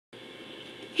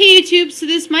Hey YouTube, so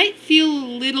this might feel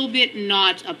a little bit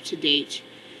not up to date,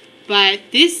 but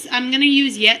this I'm going to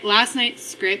use last night's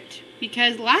script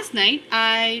because last night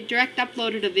I direct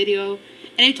uploaded a video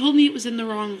and it told me it was in the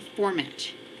wrong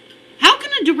format. How can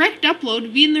a direct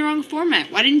upload be in the wrong format?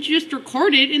 Why didn't you just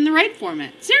record it in the right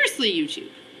format? Seriously, YouTube.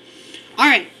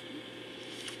 Alright,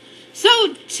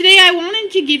 so today I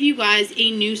wanted to give you guys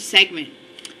a new segment.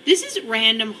 This is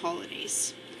Random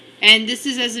Holidays, and this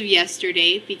is as of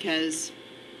yesterday because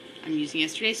I'm using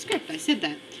yesterday's script. I said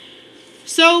that.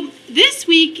 So, this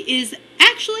week is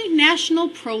actually National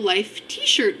Pro-Life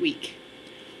T-Shirt Week.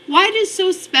 Why it is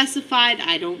so specified,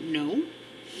 I don't know.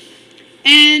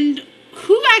 And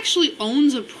who actually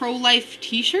owns a pro-life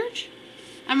T-shirt?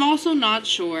 I'm also not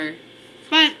sure.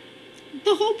 But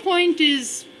the whole point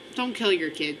is, don't kill your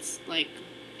kids. Like,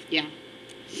 yeah.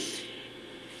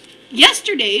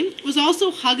 Yesterday was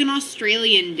also Hug an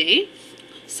Australian Day.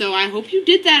 So I hope you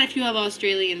did that if you have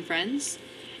Australian friends.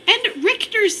 And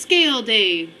Richter Scale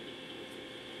Day.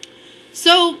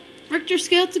 So, Richter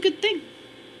Scale, it's a good thing.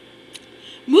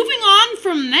 Moving on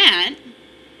from that,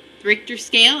 Richter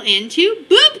Scale into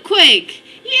Boobquake.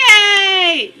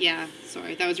 Yay! Yeah,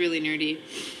 sorry, that was really nerdy.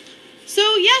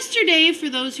 So yesterday, for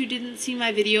those who didn't see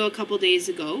my video a couple days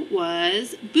ago,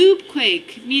 was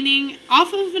Boobquake, meaning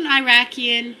off of an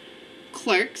Iraqian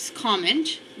clerk's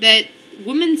comment that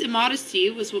women's immodesty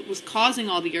was what was causing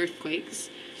all the earthquakes.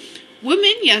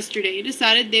 Women yesterday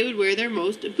decided they would wear their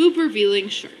most boob-revealing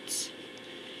shirts.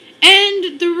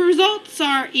 And the results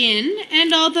are in,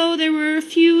 and although there were a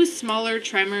few smaller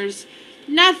tremors,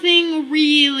 nothing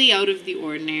really out of the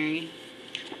ordinary.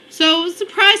 So,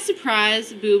 surprise,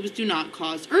 surprise, boobs do not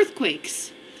cause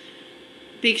earthquakes.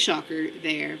 Big shocker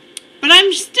there. But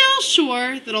I'm still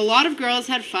sure that a lot of girls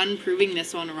had fun proving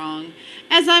this one wrong,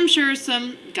 as I'm sure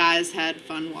some guys had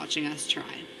fun watching us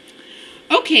try.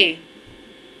 Okay,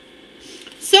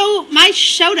 so my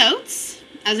shoutouts,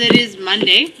 as it is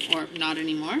Monday, or not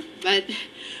anymore, but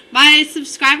my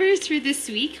subscribers for this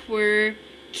week were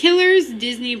Killers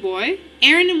Disney Boy,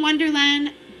 Aaron in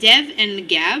Wonderland, Dev and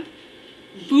Gab,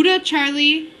 Buddha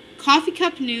Charlie, Coffee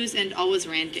Cup News, and Always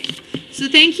Ranting. So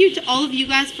thank you to all of you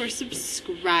guys for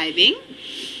subscribing.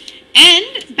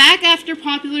 And back after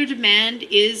popular demand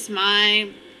is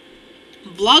my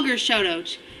vlogger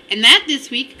shoutout. And that this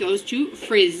week goes to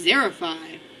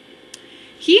Phaserify.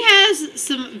 He has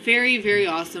some very, very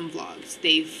awesome vlogs.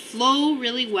 They flow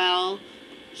really well.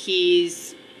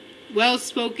 He's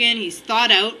well-spoken. He's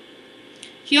thought out.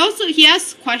 He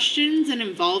asks questions and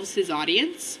involves his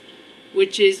audience,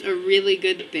 which is a really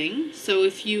good thing. So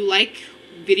if you like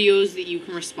videos that you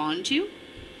can respond to,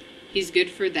 he's good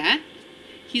for that.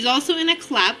 He's also in a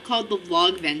collab called the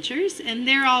Vlog Ventures, and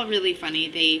they're all really funny.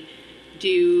 They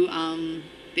do,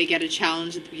 they get a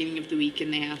challenge at the beginning of the week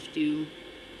and they have to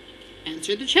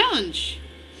answer the challenge.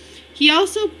 He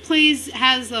also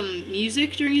has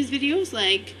music during his videos,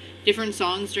 like different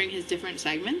songs during his different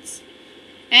segments.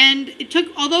 And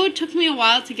although it took me a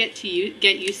while to get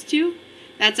used to,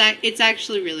 it's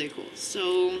actually really cool.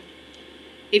 So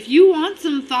if you want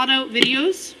some thought out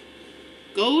videos,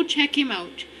 go check him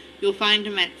out. You'll find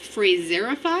him at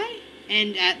Phaserify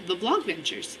and at the Vlog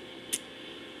Ventures.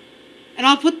 And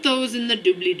I'll put those in the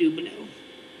doobly-doo below.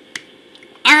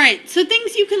 Alright, so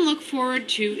things you can look forward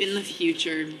to in the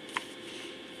future.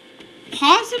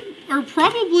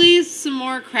 Probably some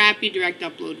more crappy direct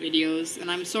upload videos, and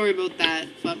I'm sorry about that,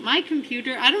 but my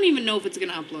computer, I don't even know if it's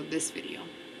going to upload this video.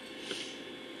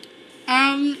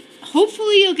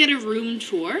 Hopefully you'll get a room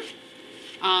tour.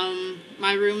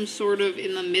 My room's sort of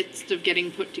in the midst of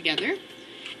getting put together.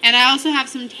 And I also have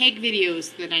some tag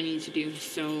videos that I need to do,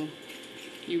 so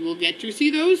you will get to see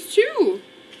those too.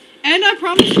 And I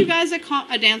promised you guys a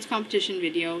dance competition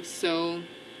video, so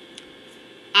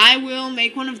I will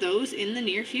make one of those in the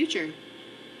near future.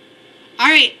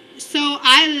 Alright, so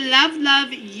I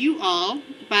love you all,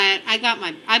 but I've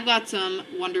got some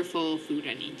wonderful food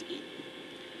I need to eat.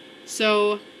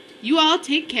 So, you all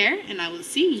take care, and I will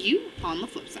see you on the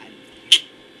flip side.